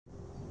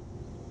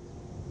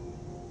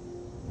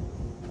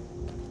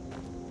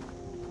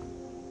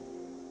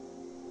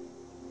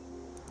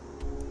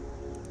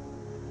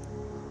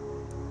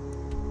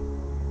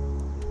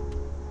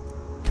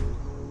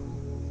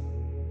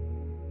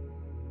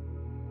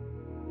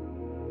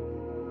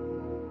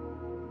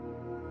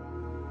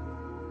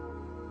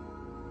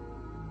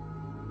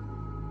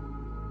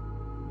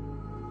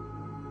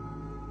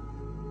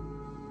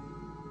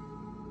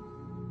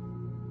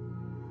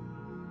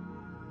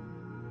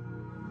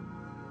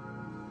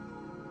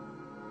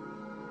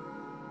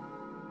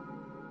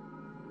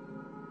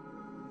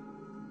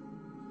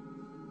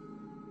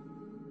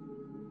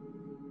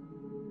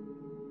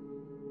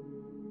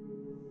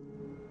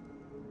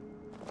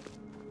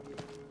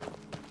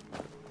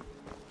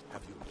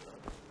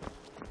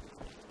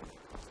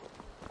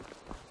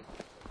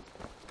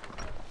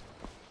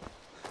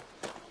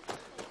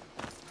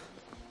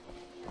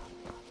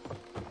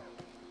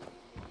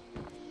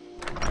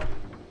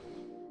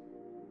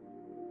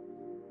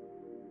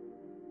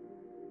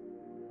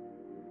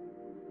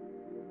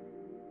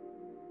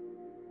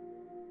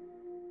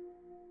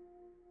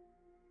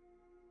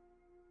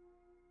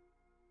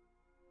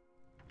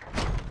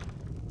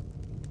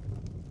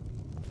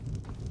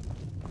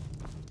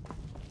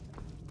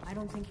I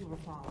don't think you were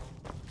followed.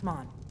 Come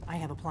on, I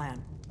have a plan.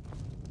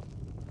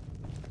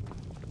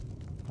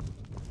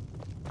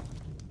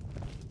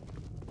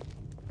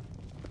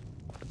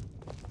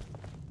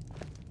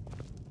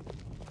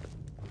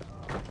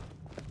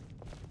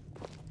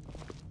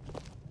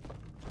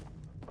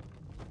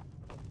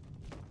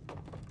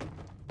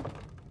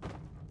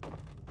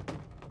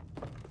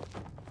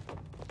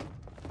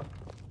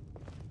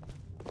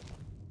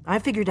 I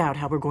figured out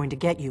how we're going to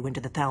get you into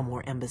the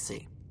Thalmor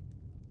embassy.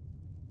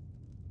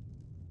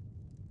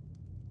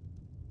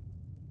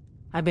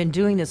 I've been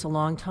doing this a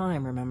long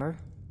time, remember?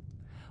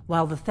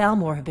 While the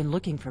Thalmor have been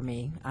looking for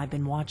me, I've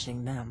been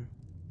watching them.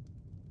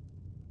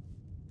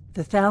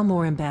 The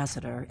Thalmor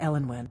ambassador,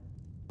 Elenwen,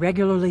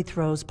 regularly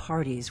throws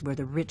parties where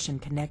the rich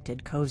and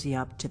connected cozy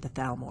up to the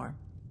Thalmor.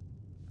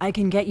 I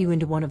can get you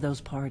into one of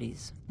those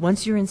parties.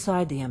 Once you're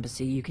inside the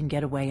embassy, you can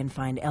get away and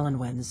find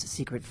Elenwen's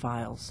secret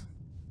files.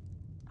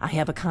 I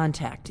have a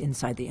contact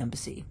inside the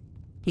embassy.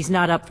 He's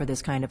not up for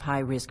this kind of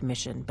high-risk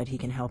mission, but he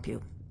can help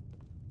you.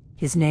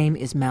 His name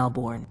is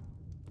Malborn.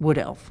 Wood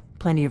Elf.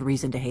 Plenty of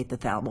reason to hate the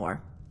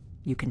Thalmor.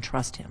 You can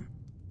trust him.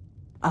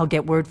 I'll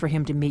get word for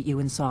him to meet you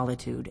in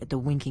Solitude at the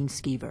Winking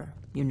Skeever.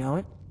 You know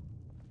it?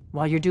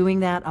 While you're doing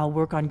that, I'll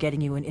work on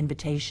getting you an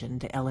invitation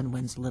to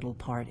Elenwen's little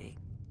party.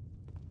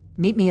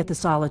 Meet me at the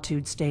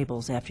Solitude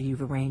stables after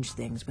you've arranged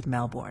things with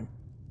Malborn.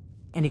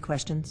 Any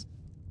questions?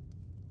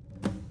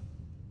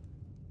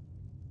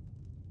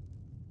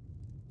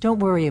 Don't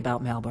worry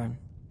about Malborn.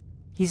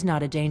 He's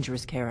not a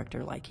dangerous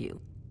character like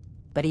you.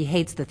 But he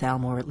hates the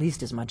Thalmor at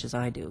least as much as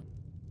I do.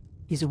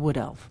 He's a wood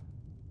elf.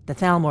 The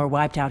Thalmor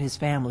wiped out his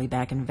family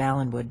back in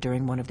Valenwood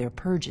during one of their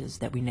purges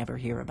that we never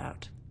hear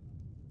about.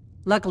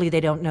 Luckily, they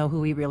don't know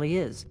who he really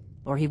is,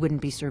 or he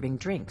wouldn't be serving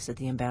drinks at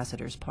the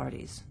ambassador's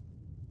parties.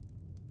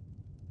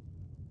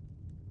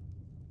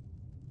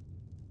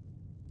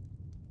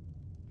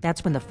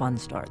 That's when the fun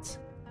starts.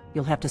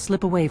 You'll have to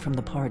slip away from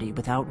the party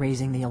without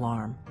raising the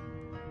alarm.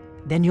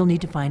 Then you'll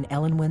need to find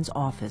Elenwen's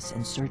office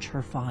and search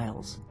her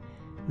files.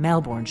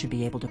 Malborn should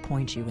be able to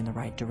point you in the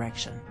right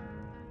direction.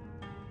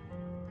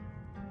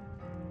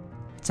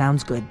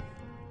 Sounds good.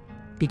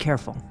 Be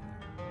careful.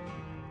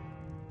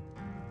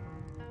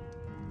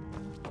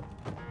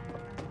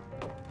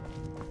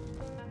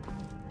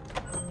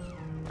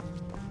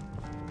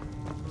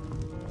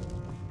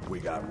 We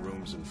got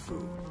rooms and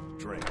food.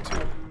 Drink,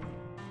 too.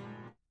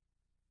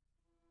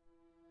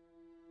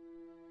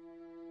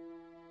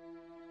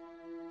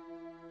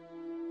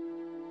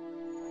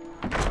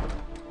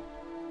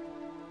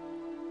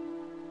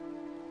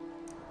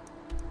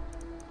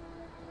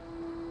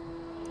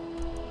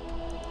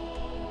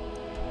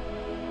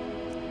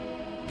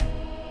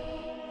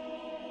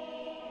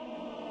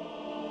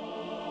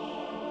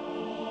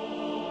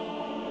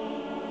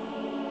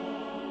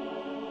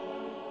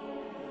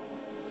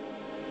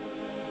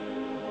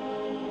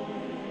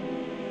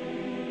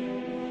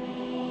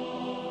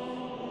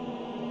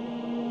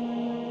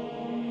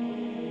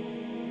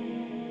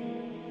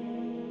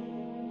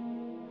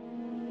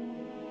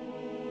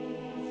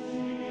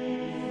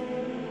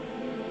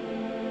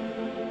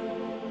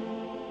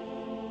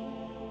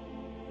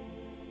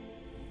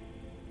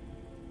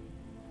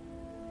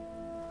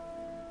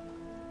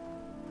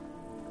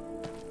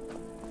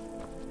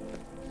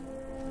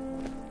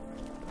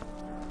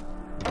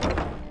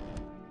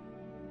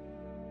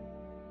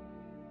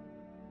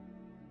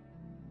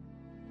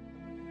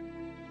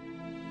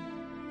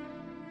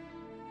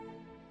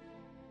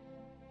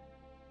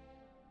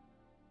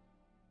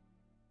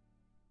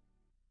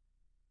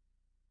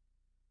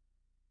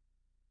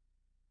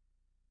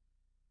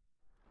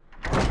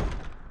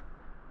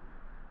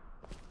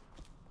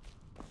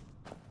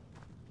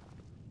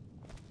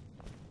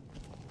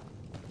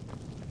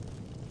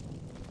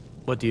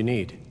 What do you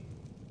need?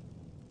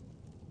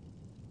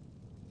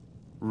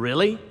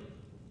 Really?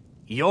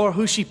 You're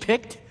who she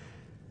picked?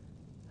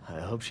 I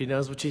hope she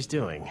knows what she's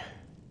doing.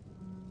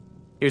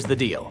 Here's the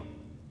deal.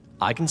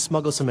 I can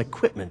smuggle some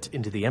equipment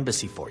into the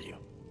embassy for you.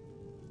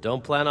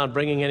 Don't plan on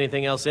bringing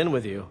anything else in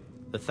with you.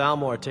 The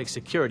Thalmor takes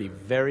security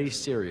very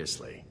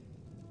seriously.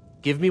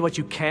 Give me what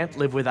you can't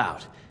live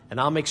without,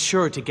 and I'll make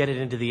sure to get it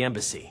into the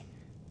embassy.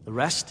 The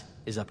rest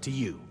is up to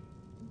you.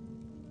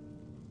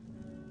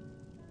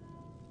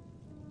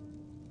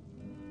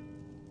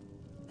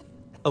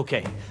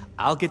 Okay,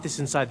 I'll get this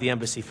inside the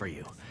embassy for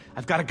you.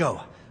 I've got to go.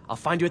 I'll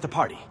find you at the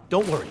party.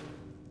 Don't worry.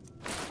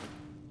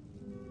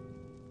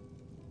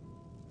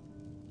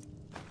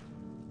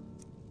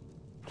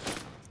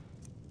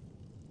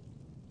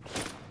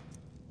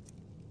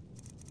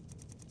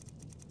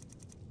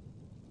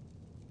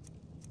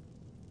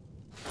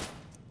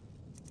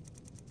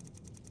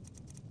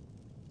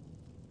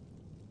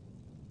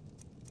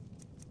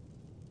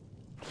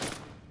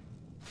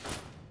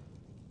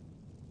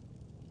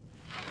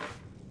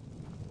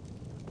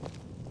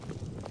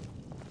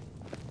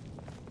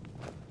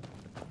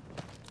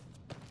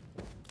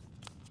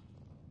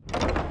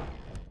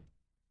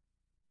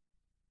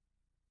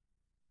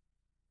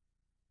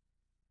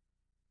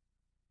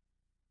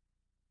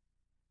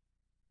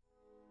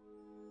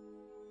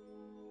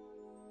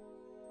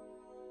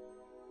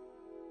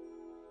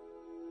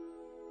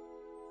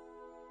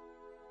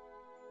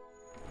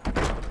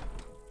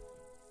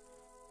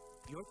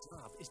 Your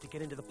job is to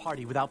get into the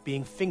party without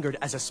being fingered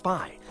as a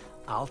spy.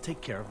 I'll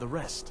take care of the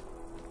rest.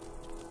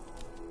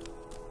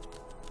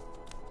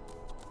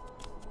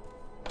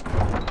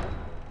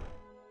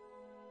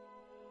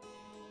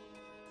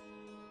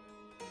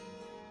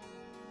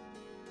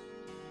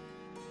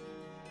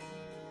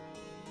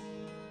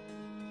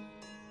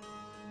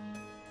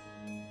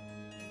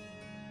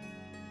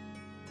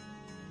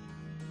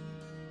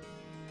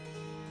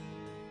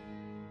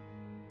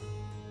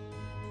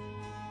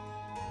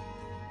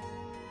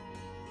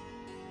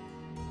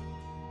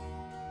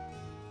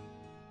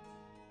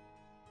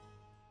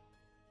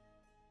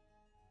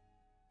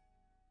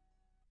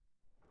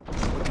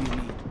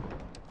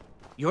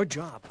 Your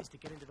job is to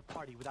get into the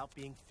party without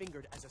being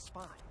fingered as a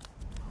spy.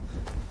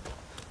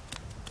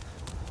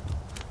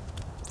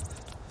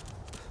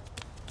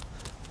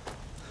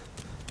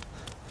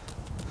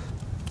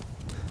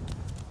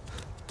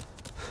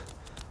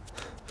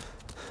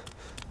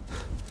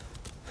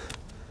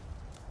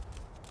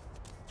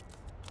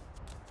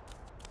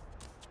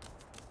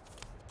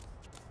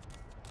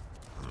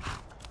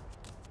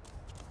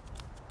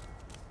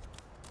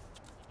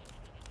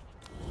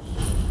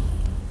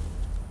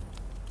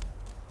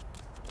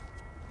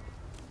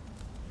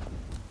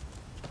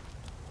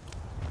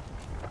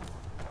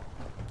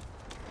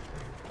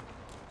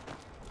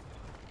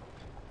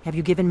 Have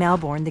you given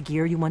Malborn the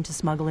gear you want to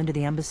smuggle into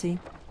the embassy?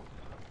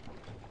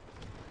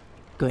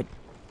 Good.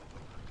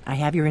 I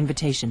have your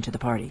invitation to the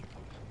party.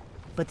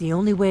 But the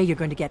only way you're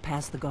going to get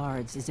past the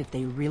guards is if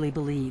they really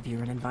believe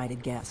you're an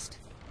invited guest.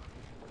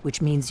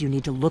 Which means you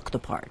need to look the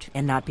part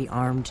and not be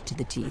armed to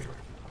the teeth.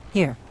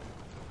 Here,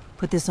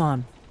 put this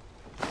on.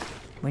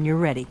 When you're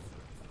ready,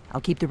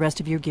 I'll keep the rest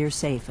of your gear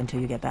safe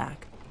until you get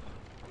back.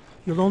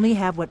 You'll only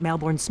have what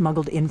Malborn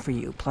smuggled in for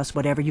you, plus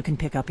whatever you can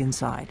pick up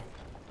inside.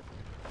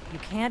 You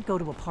can't go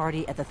to a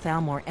party at the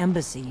Thalmor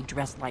embassy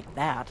dressed like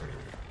that.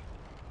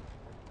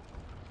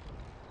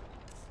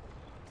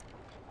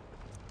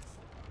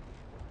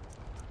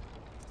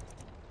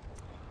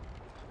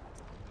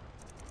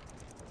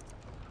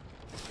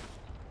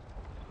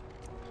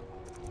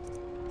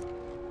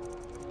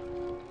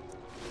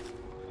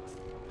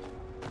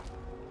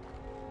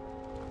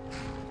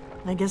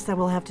 I guess that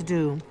will have to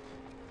do.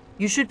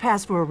 You should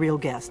pass for a real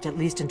guest, at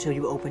least until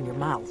you open your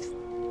mouth.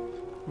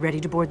 Ready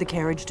to board the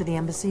carriage to the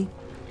embassy?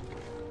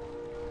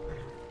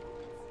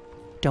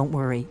 Don't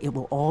worry, it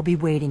will all be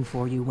waiting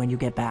for you when you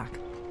get back.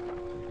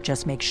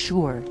 Just make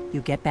sure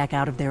you get back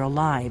out of there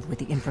alive with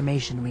the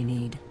information we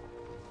need.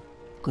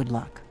 Good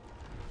luck.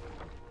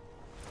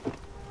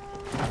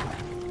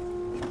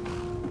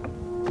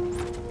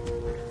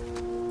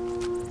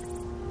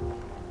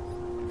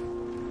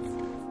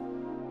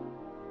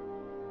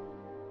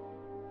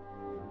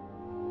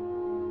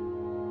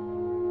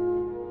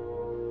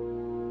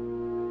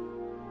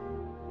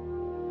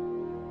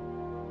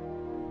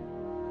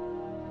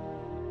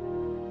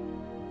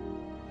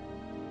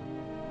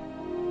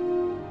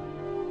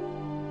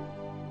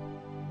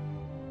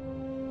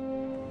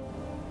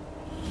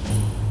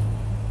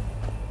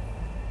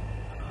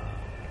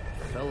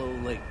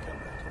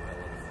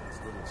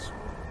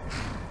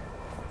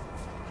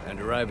 And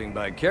arriving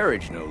by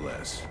carriage, no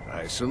less.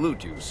 I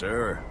salute you,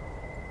 sir.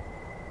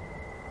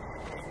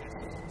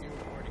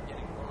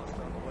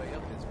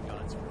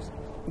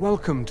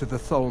 Welcome to the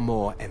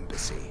Thalmor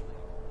Embassy.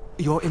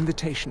 Your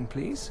invitation,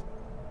 please?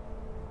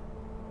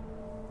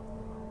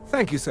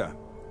 Thank you, sir.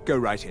 Go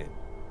right in.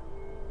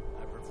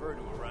 I prefer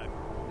to arrive.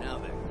 Now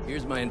then,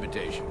 here's my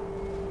invitation.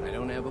 I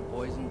don't have a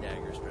poison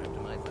dagger strapped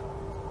to my thumb.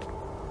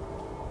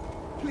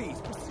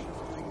 Please proceed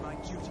to doing my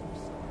duties.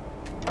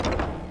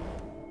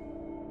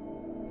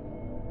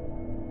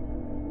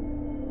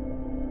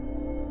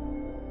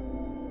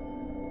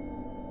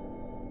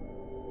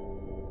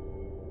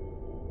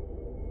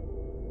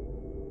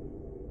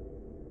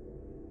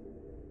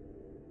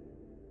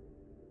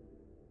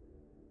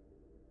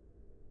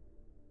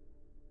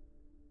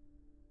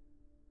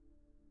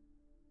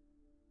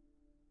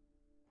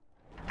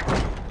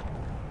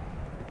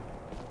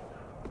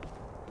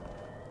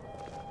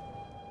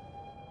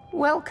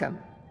 Welcome.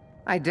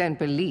 I don't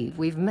believe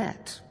we've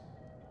met.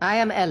 I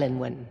am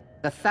Elenwen,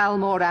 the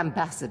Thalmor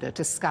ambassador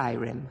to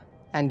Skyrim.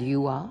 And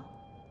you are?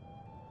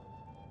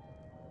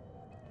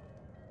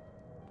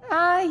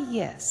 Ah,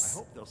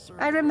 yes.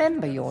 I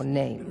remember your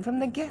name from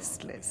the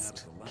guest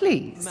list.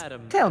 Please,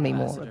 tell me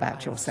more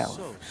about yourself.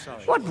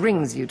 What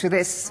brings you to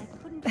this...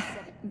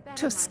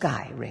 to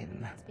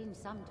Skyrim?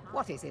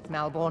 What is it,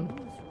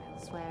 Malborn?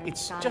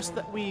 It's just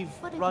that we've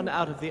run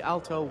out of the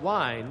Alto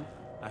wine.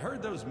 I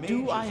heard those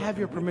Do I have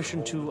your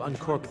permission to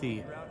uncork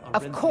the...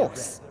 Of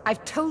course.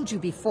 I've told you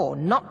before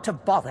not to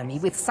bother me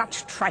with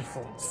such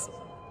trifles.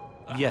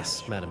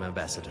 Yes, Madam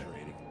Ambassador.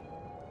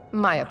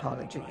 My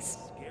apologies.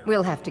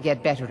 We'll have to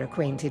get better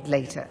acquainted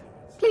later.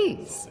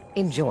 Please,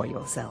 enjoy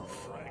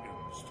yourself.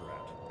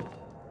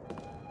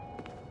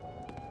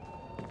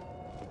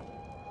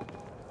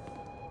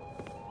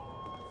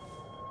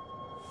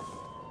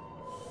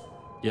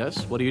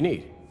 Yes, what do you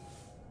need?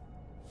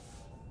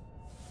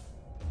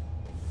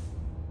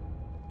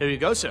 Here you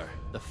go, sir.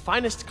 The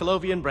finest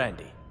Colovian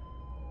brandy.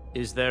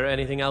 Is there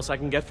anything else I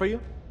can get for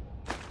you?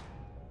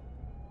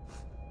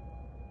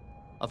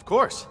 Of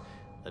course.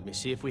 Let me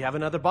see if we have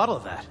another bottle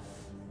of that.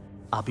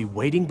 I'll be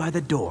waiting by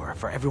the door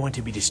for everyone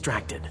to be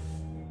distracted.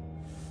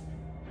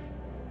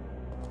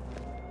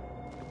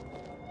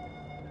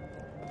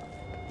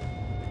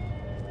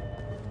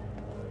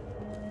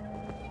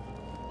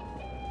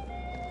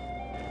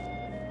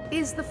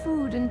 Is the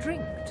food and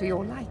drink to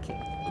your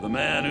liking? For the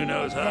man who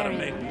knows how to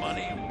make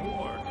money,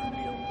 war can be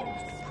a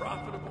most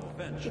profitable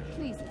venture. It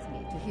pleases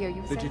me to hear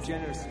you The say so.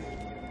 degeneracy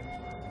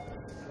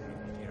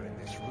here in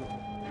this room.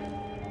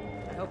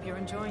 I hope you're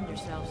enjoying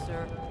yourself,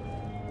 sir.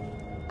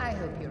 I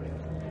hope you're in.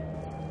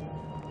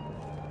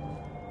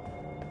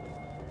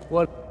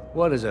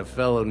 What does a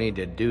fellow need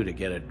to do to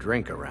get a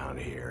drink around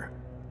here?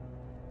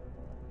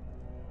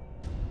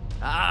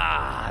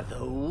 Ah,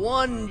 the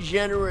one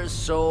generous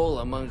soul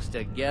amongst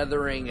a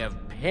gathering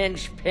of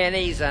pinch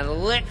pennies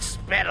and lick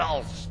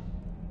spittles.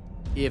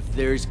 If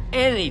there's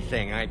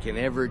anything I can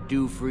ever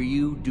do for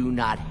you, do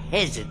not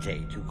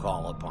hesitate to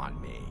call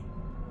upon me.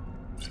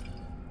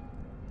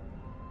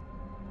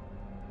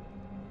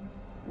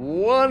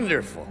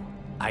 Wonderful.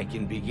 I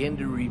can begin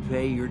to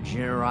repay your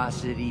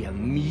generosity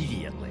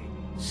immediately.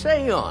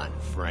 Say on,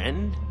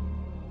 friend.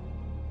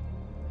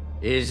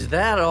 Is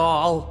that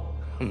all?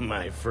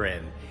 My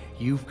friend,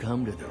 you've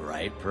come to the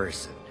right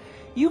person.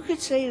 You could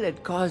say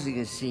that causing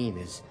a scene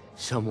is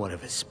somewhat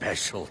of a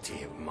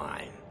specialty of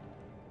mine.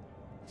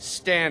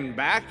 Stand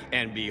back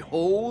and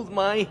behold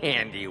my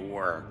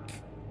handiwork.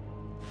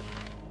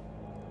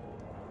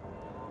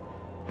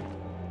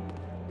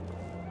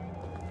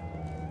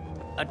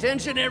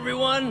 Attention,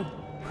 everyone!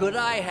 Could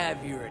I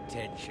have your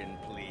attention,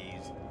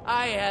 please?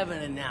 I have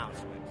an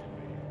announcement to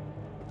make.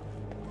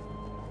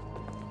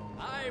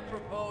 I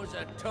propose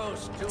a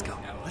toast to...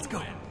 Let's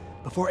go.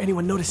 Before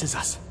anyone notices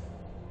us.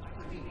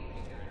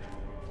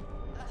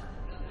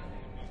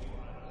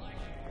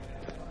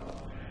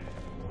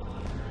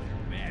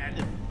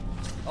 Man,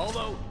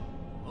 although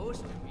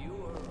most of you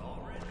are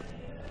already...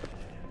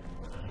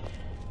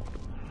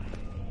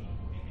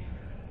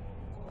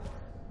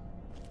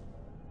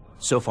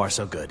 So far,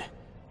 so good.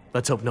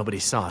 Let's hope nobody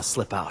saw us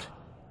slip out.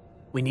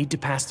 We need to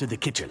pass through the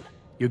kitchen.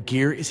 Your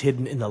gear is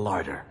hidden in the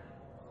larder.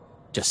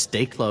 Just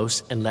stay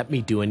close and let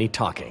me do any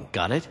talking.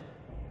 Got it?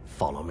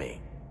 Follow me.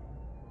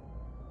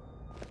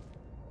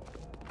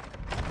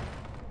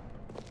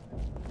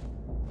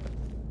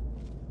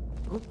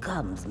 Who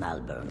comes,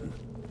 Malvern?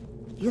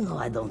 You know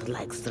I don't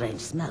like strange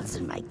smells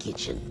in my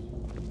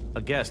kitchen.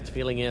 A guest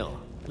feeling ill.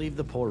 Leave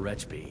the poor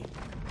wretch be.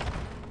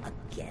 A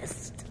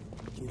guest?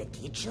 In the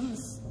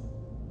kitchens?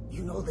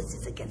 You know this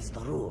is against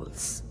the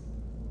rules.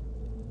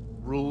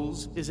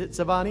 Rules, is it,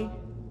 Savani?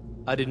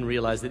 I didn't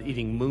realize that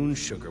eating moon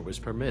sugar was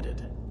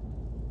permitted.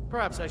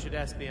 Perhaps I should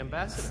ask the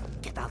ambassador.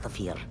 Get out of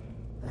here.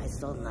 I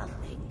saw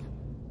nothing.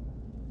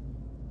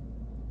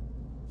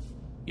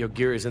 Your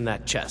gear is in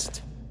that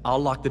chest. I'll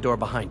lock the door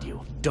behind you.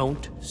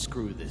 Don't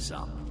screw this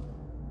up.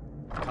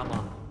 Come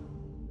on.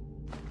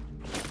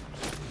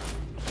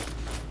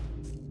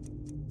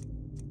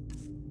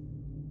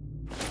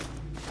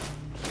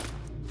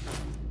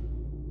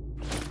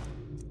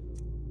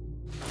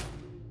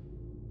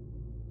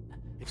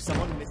 If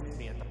someone misses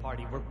me at the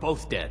party, we're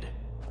both dead.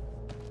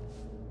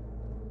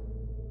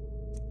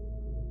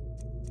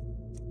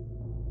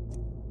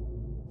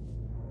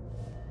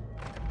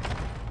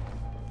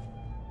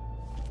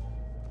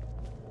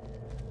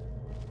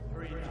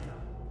 Hurry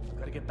up.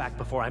 Gotta get back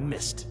before I'm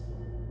missed.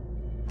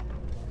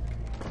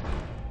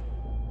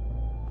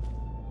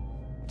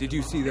 Did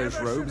you see those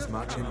robes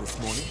marching this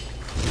morning?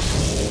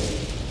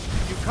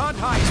 You can't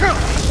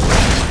hide.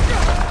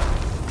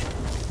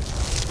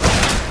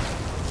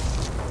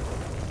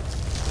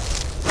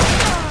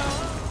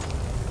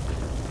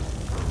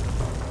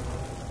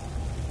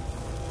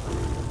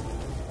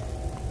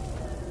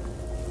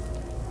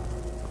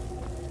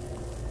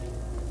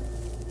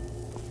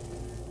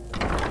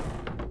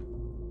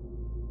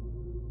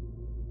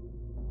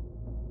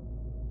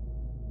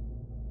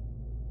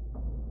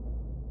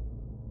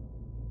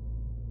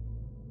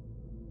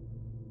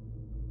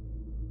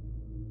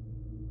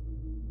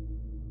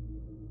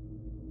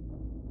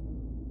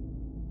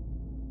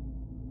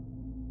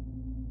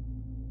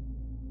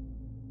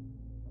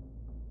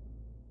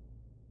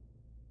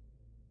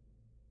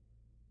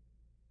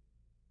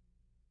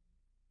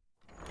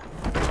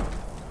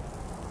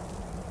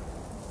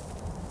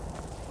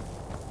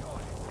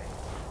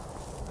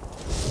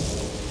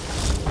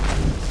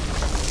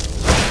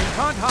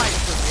 Can't hide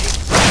from me.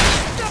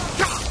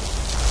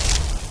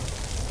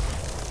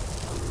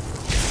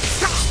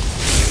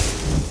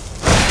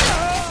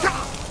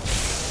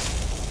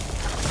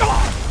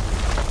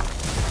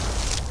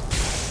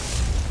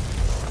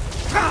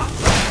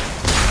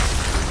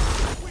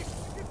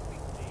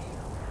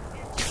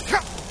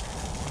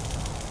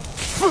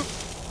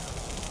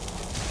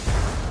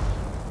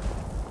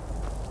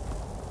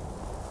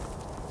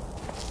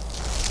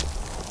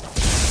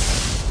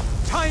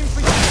 Time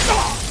for you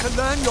to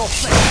learn your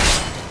place.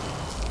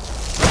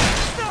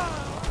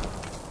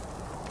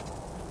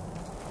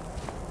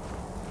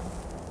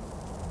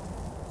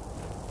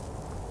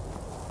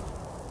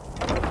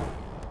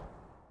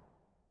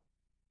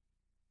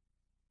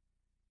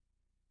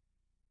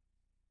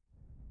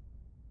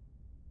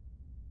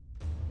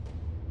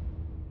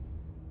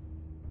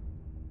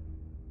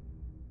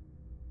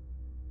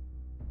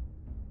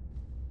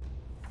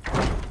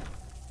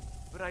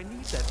 But I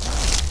need that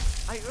money.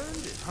 I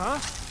earned it. Huh?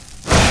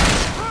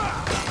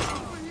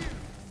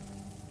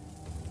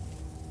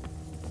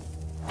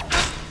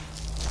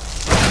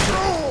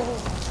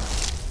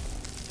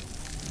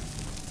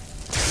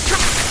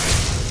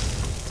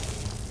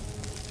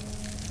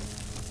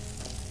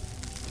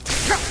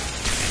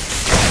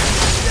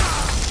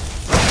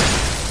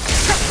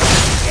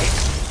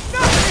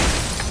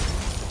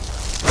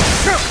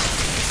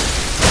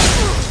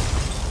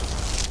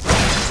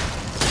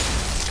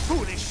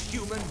 Foolish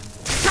human!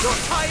 Your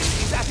time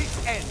is at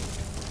its end!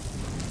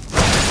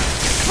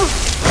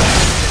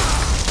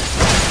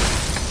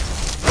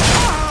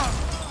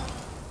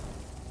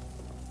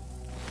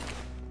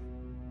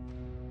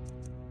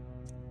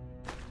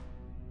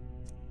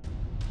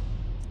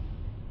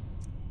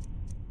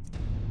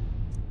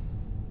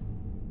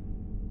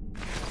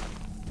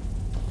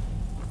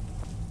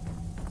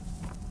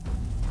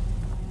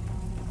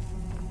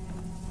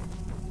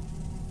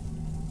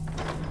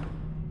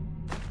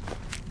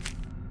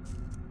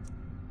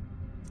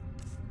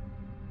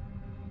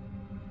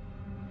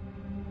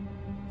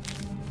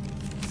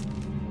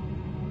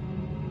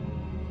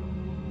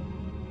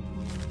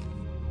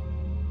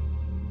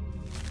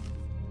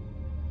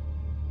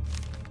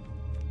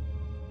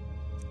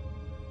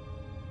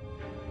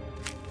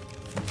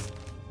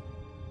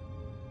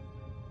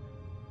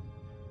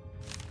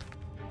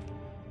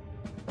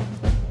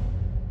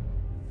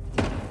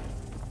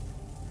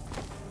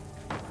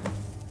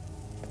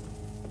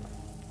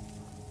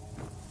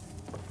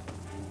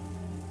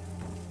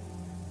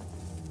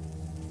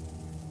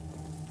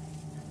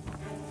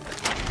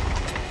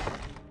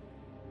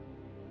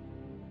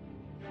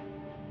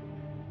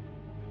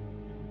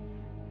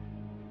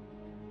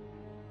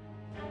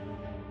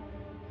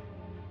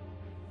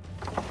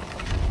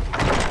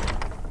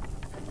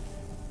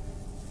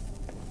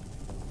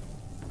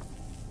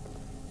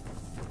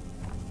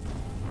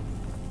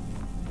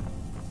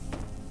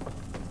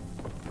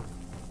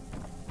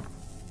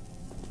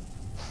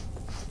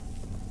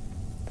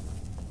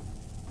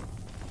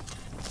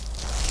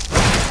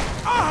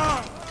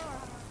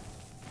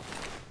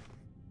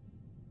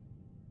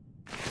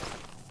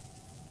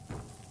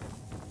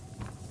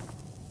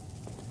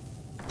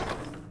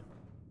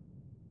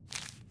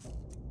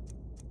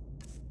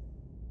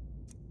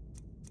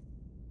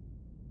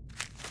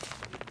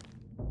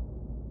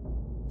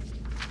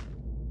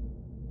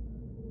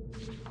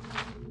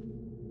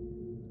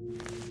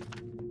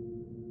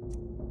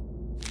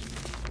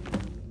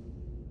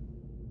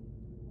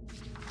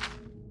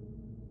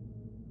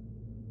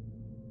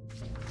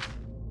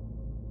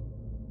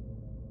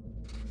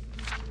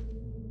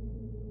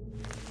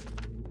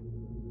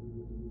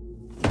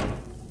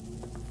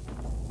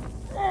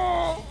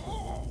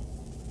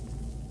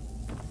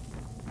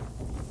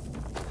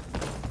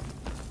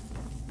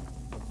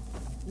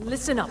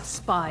 Listen up,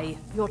 spy.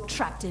 You're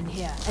trapped in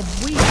here, and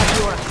we have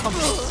your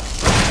accomplice.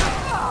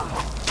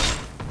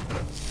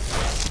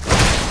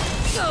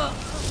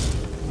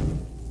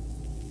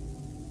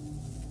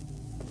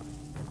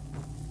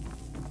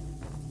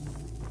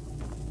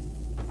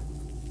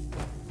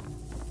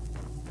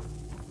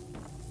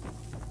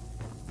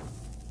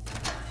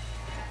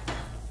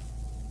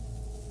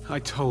 I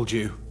told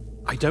you.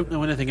 I don't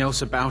know anything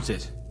else about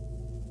it.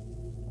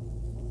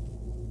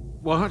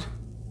 What?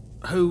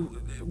 Who?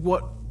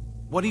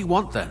 What do you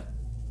want then?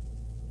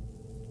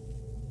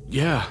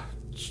 Yeah,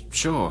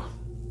 sure.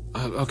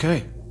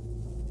 Okay.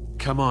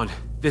 Come on,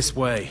 this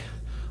way.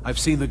 I've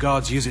seen the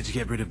guards use it to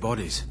get rid of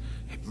bodies.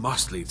 It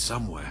must lead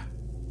somewhere.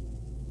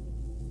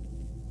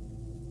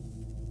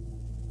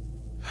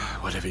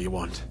 Whatever you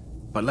want.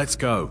 But let's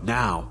go,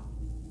 now.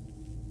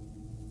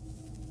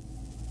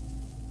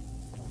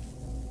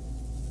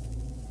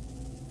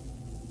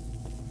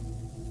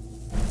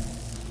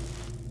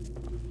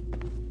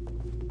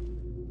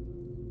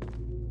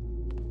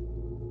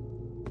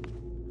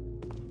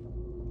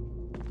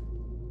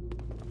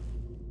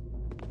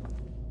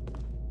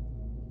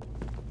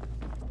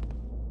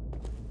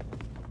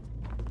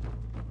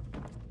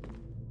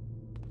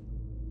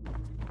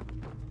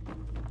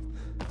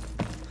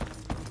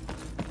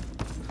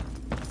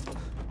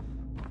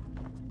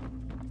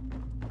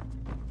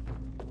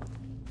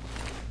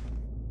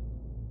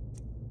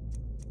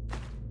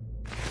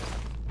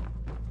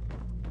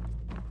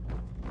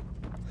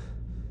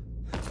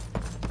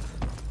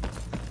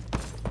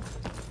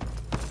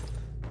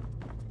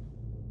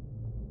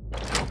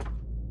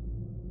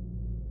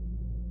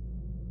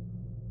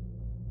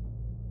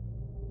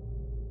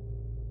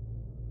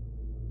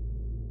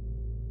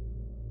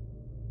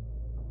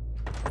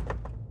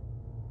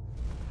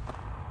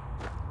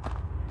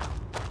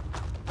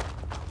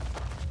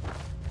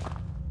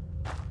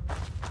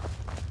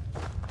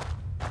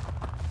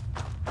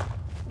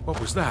 What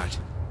was that?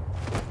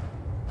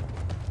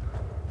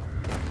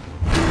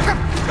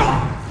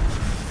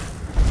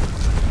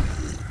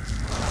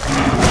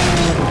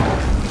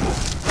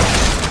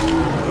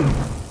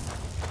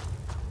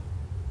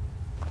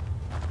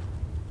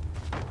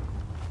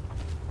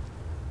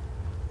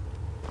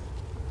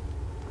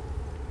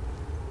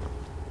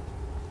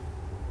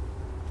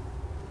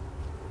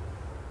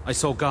 I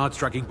saw guards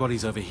dragging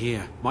bodies over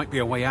here. Might be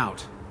a way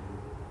out.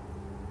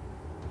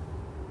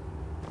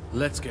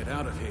 Let's get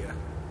out of here.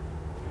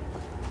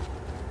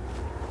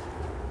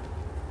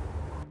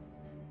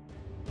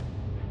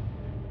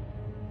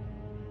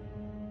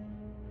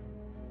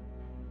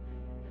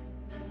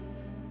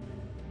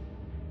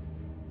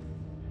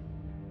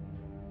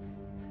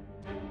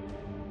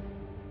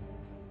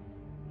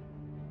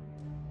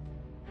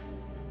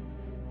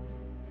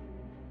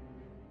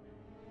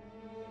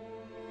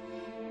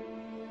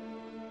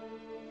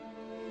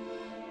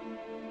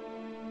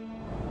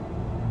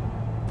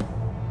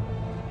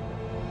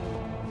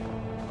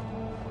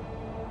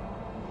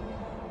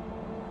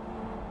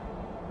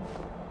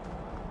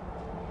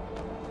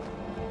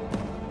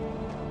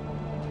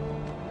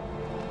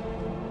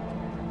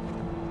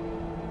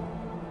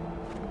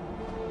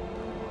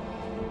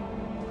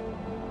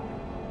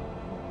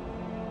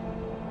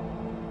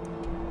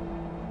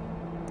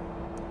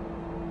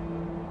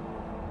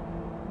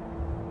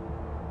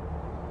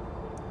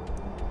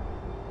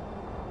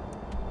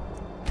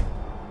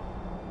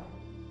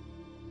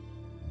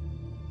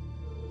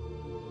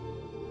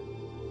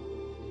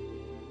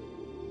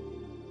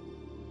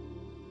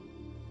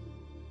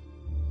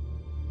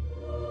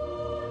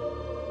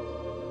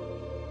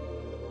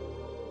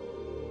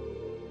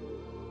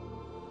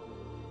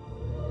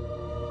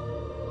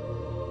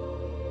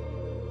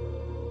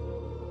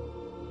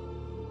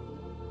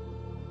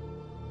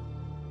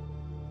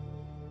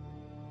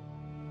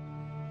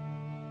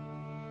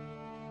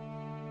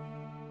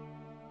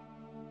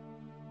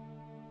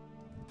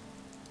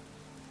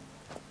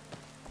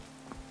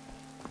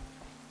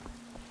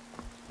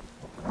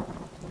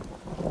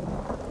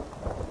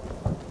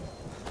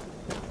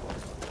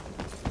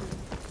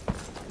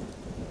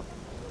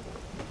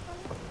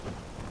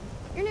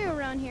 You're new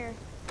around here,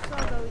 so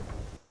I'll go.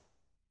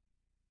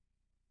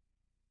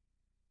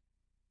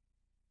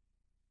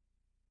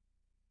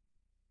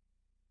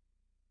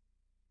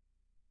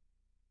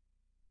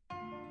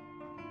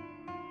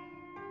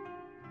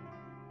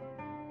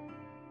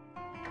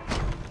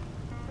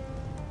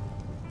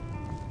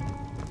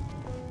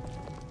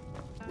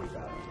 We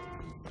got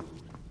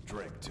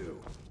drink too.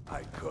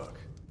 I cook.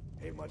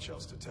 Ain't much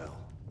else to tell.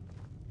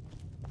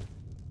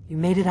 You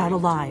made it out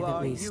alive,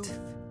 at least.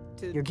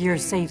 Your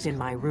gear's safe in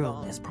my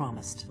room, as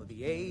promised.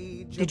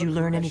 Did you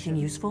learn anything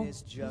useful?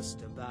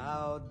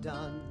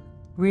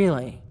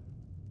 Really?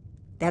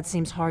 That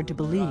seems hard to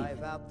believe.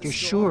 You're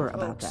sure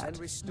about that?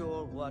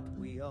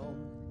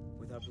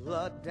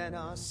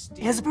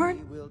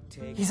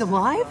 Esbern? He's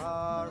alive?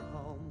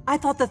 I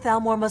thought the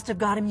Thalmor must have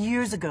got him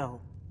years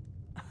ago.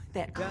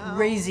 That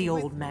crazy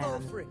old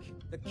man.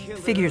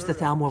 Figures the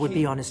Thalmor would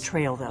be on his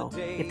trail, though,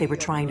 if they were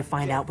trying to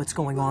find out what's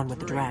going on with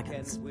the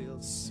dragons.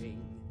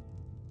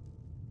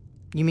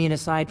 You mean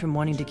aside from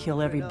wanting to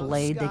kill every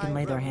blade they can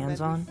lay their hands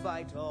on?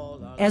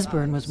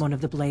 Esbern was one of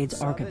the Blade's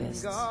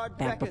archivists,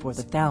 back before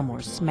the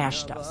Thalmor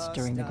smashed us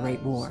during the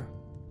Great War.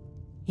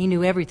 He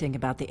knew everything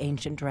about the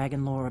ancient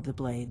dragon lore of the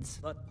Blades.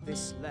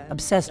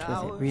 Obsessed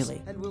with it,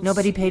 really.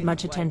 Nobody paid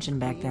much attention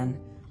back then.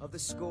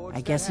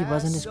 I guess he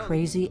wasn't as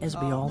crazy as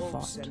we all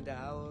thought.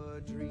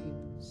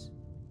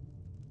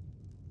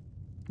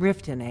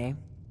 Riften, eh?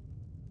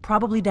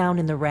 Probably down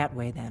in the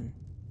Ratway, then.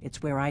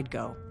 It's where I'd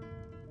go.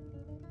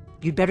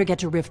 You'd better get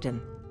to Riften.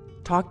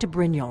 Talk to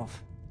Brynjolf.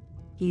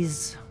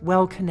 He's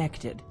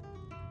well-connected.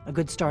 A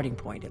good starting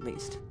point, at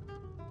least.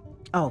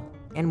 Oh,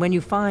 and when you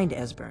find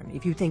Esbern,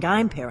 if you think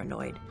I'm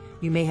paranoid,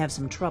 you may have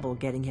some trouble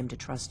getting him to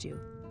trust you.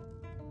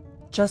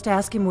 Just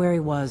ask him where he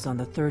was on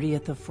the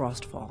 30th of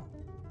Frostfall.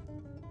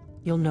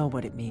 You'll know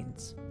what it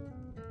means.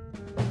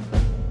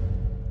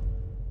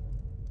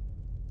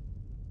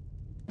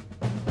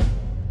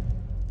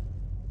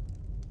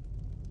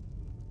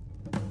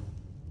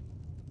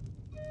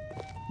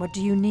 What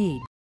do you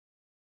need?